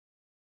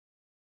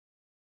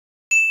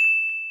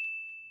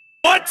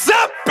What's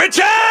up,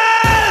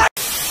 bitches?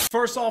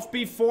 First off,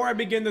 before I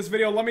begin this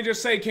video, let me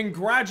just say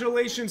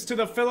congratulations to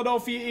the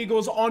Philadelphia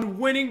Eagles on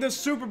winning the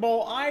Super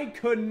Bowl. I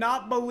could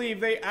not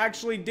believe they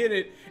actually did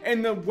it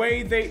in the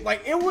way they,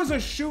 like, it was a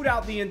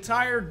shootout the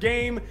entire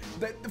game.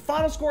 The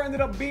final score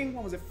ended up being,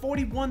 what was it,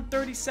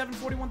 41-37,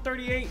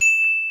 41-38?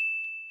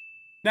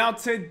 Now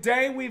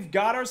today we've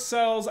got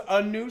ourselves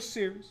a new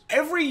series.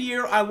 Every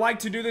year I like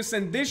to do this,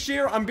 and this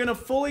year I'm gonna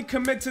fully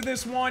commit to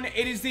this one.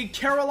 It is the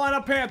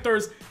Carolina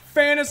Panthers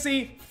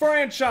Fantasy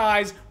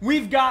Franchise.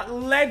 We've got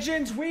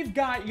legends. We've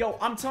got, yo,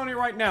 I'm telling you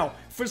right now,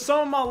 for some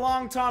of my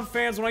longtime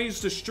fans, when I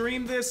used to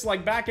stream this,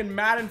 like back in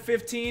Madden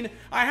 15,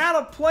 I had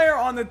a player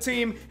on the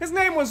team. His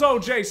name was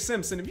O.J.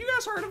 Simpson. Have you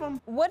guys heard of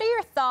him? What are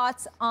your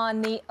thoughts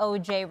on the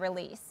O.J.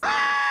 release?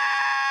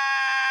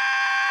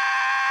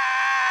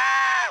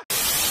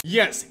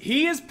 Yes,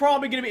 he is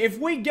probably going to be, if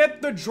we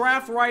get the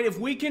draft right, if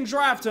we can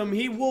draft him,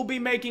 he will be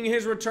making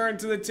his return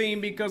to the team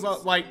because,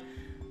 like,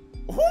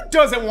 who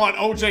doesn't want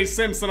O.J.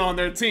 Simpson on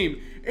their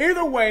team?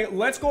 Either way,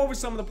 let's go over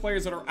some of the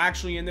players that are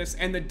actually in this.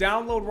 And the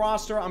download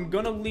roster, I'm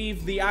going to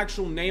leave the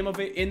actual name of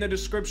it in the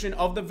description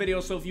of the video.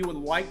 So if you would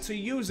like to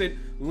use it,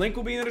 link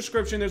will be in the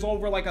description. There's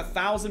over like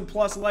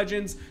 1,000+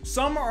 legends.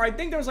 Some are, I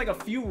think there's like a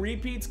few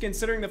repeats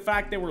considering the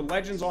fact they were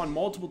legends on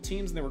multiple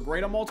teams and they were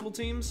great on multiple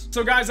teams.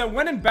 So guys, I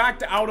went and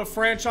backed out of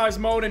franchise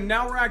mode and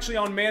now we're actually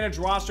on manage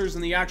rosters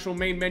in the actual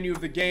main menu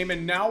of the game.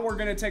 And now we're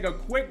going to take a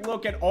quick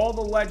look at all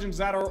the legends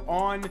that are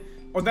on,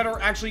 or that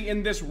are actually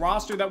in this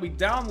roster that we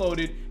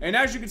downloaded. And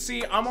as you can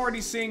see, I'm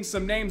already seeing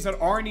some names that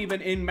aren't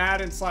even in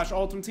Madden /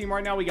 Ultimate Team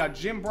right now. We got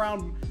Jim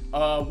Brown,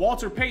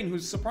 Walter Payton,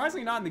 who's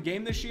surprisingly not in the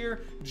game this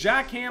year.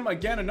 Jack Ham,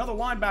 again, another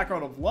linebacker I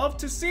would have loved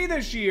to see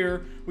this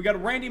year. We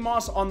got Randy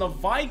Moss on the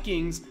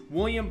Vikings,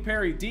 William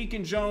Perry,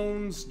 Deacon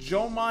Jones,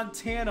 Joe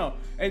Montana,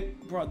 and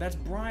bro, that's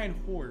Brian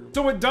Hoyer.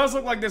 So it does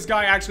look like this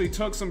guy actually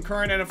took some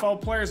current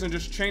NFL players and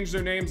just changed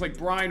their names. Like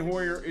Brian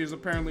Hoyer is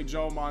apparently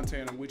Joe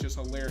Montana, which is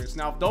hilarious.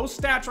 Now, if those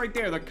stats right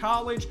there, the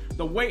college,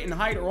 the weight and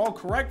height are all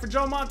correct for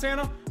Joe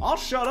Montana, I'll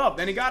shut up.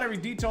 Then he got every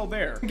detail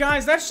there.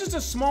 Guys, that's just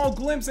a small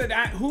glimpse at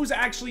who's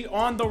actually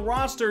on the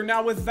roster.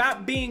 Now, with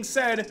that being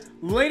said,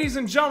 ladies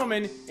and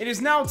gentlemen, it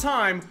is now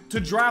time to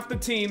draft the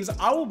teams.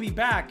 I will be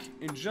back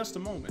in just a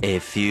moment. A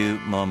few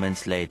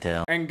moments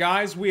later. And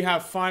guys, we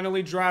have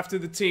finally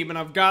drafted the team, and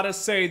I've got to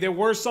say, there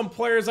were some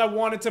players I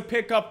wanted to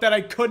pick up that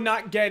I could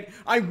not get.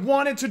 I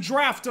wanted to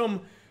draft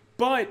them,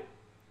 but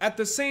at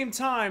the same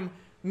time,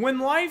 when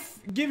life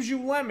gives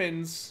you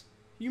lemons,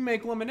 you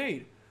make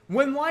lemonade.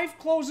 When life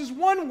closes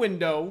one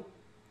window,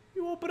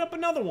 you open up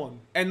another one.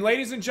 And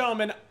ladies and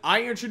gentlemen,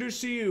 I introduce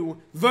to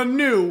you the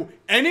new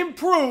and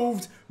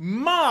improved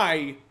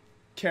My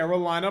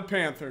Carolina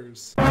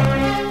Panthers.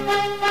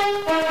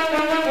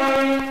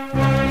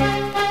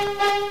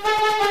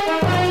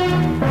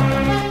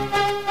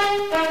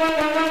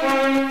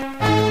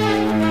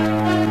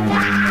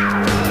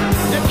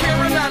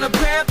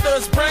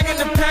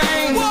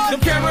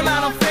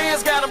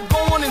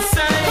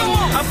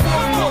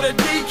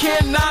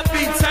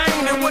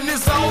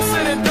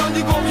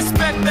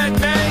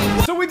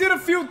 So we did a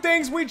few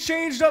things. We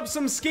changed up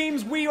some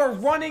schemes. We are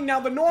running now.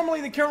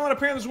 Normally the Carolina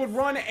Panthers would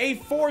run a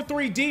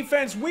 4-3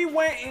 defense. We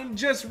went and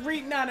just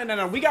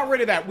no. We got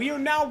rid of that. We are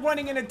now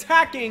running an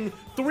attacking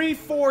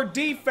 3-4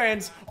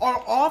 defense.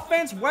 Our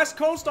offense, West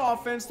Coast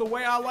offense, the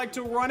way I like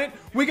to run it,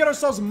 we got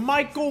ourselves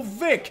Michael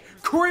Vick,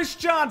 Chris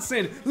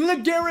Johnson,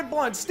 LeGarrette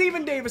Blount,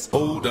 Stephen Davis.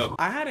 Hold up.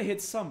 I had to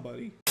hit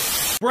somebody.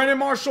 Brandon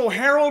Marshall,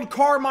 Harold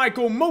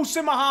Carmichael,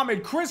 Musa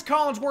Muhammad, Chris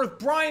Collinsworth,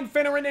 Brian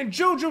Finneran, and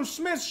Juju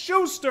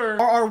Smith-Schuster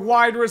are our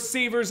wide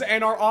receivers,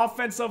 and our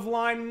offensive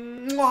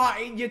line,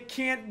 you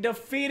can't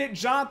defeat it.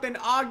 Jonathan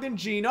Ogden,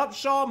 Gene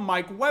Upshaw,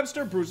 Mike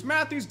Webster, Bruce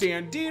Matthews,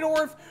 Dan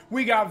Diedorf.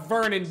 We got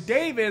Vernon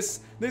Davis.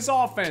 This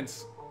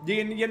offense,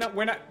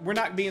 we're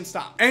not being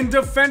stopped. And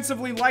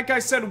defensively, like I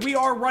said, we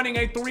are running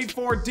a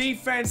 3-4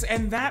 defense,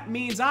 and that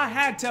means I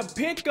had to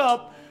pick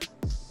up.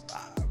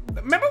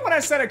 Remember when I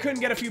said I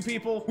couldn't get a few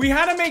people? We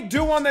had to make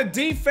do on the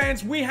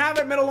defense. We have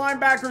at middle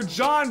linebacker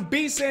John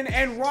Beeson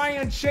and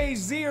Ryan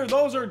Shazier.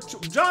 Those are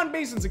John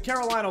Beeson's a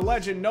Carolina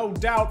legend, no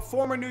doubt.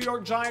 Former New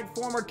York Giant,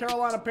 former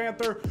Carolina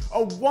Panther,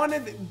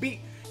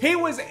 he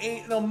was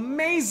an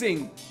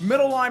amazing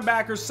middle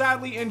linebacker.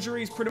 Sadly,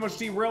 injuries pretty much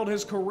derailed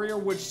his career,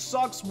 which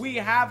sucks. We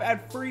have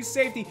at free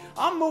safety,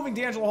 I'm moving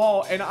D'Angelo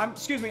Hall, and I'm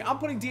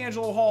putting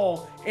D'Angelo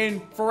Hall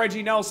in for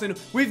Reggie Nelson.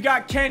 We've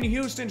got Ken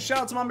Houston. Shout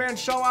out to my man,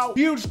 show out.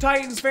 Huge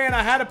Titans fan.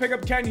 I had to pick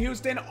up Ken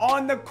Houston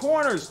on the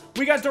corners.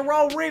 We got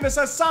Darrell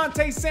Revis,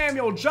 Asante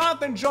Samuel,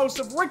 Jonathan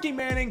Joseph, Ricky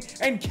Manning,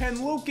 and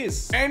Ken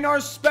Lucas. And our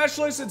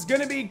specialist, it's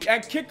going to be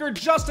at kicker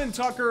Justin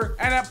Tucker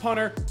and at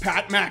punter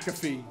Pat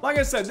McAfee. Like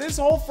I said, this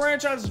whole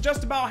franchise is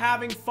just about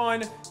having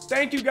fun.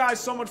 Thank you guys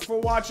so much for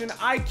watching.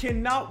 I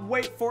cannot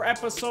wait for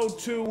episode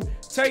 2.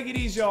 Take it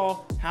easy,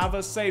 y'all. Have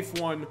a safe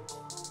one.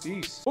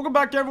 Jeez. Welcome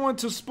back, everyone,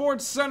 to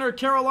Sports Center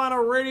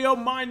Carolina Radio.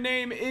 My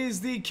name is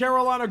the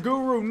Carolina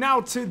Guru. Now,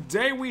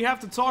 today we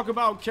have to talk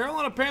about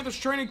Carolina Panthers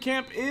training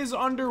camp is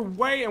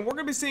underway, and we're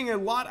going to be seeing a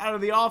lot out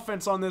of the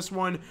offense on this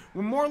one.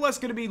 We're more or less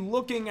going to be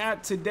looking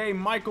at today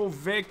Michael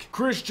Vick,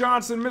 Chris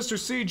Johnson, Mr.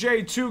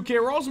 CJ2K.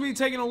 We're also going to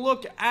be taking a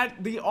look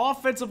at the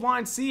offensive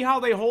line, see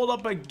how they hold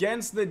up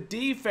against the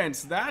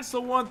defense. That's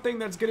the one thing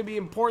that's going to be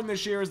important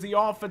this year is the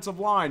offensive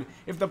line.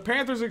 If the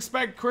Panthers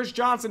expect Chris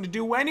Johnson to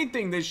do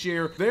anything this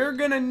year, they're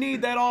going to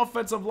need that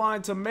offensive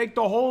line to make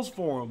the holes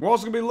for him. We're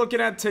also going to be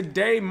looking at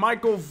today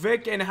Michael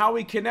Vick and how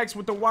he connects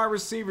with the wide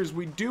receivers.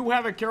 We do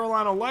have a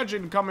Carolina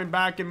legend coming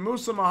back in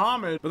Musa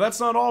Muhammad, but that's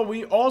not all.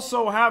 We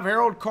also have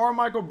Harold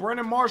Carmichael,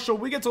 Brennan Marshall.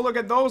 We get to look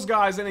at those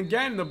guys, and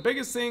again, the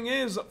biggest thing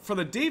is, for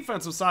the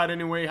defensive side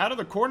anyway, how do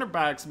the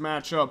cornerbacks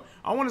match up?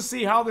 I want to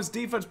see how this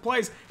defense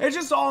plays. It's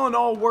just all in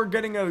all, we're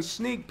getting a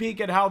sneak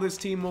peek at how this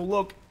team will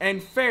look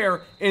and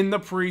fare in the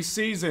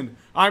preseason.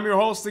 I'm your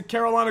host, the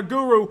Carolina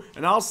Guru,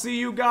 and I'll see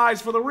you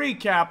guys for the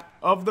recap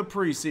of the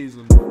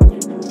preseason.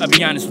 I'll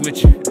be honest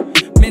with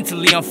you,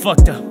 mentally I'm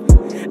fucked up.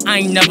 I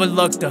ain't never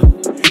looked up.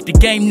 The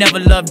game never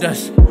loved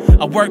us.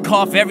 I work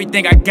hard for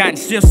everything I got and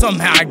still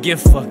somehow I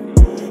give fuck.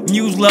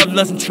 Muse, love,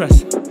 lust, and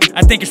trust.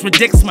 I think it's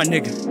ridiculous, my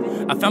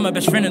nigga. I found my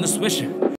best friend in the swisher.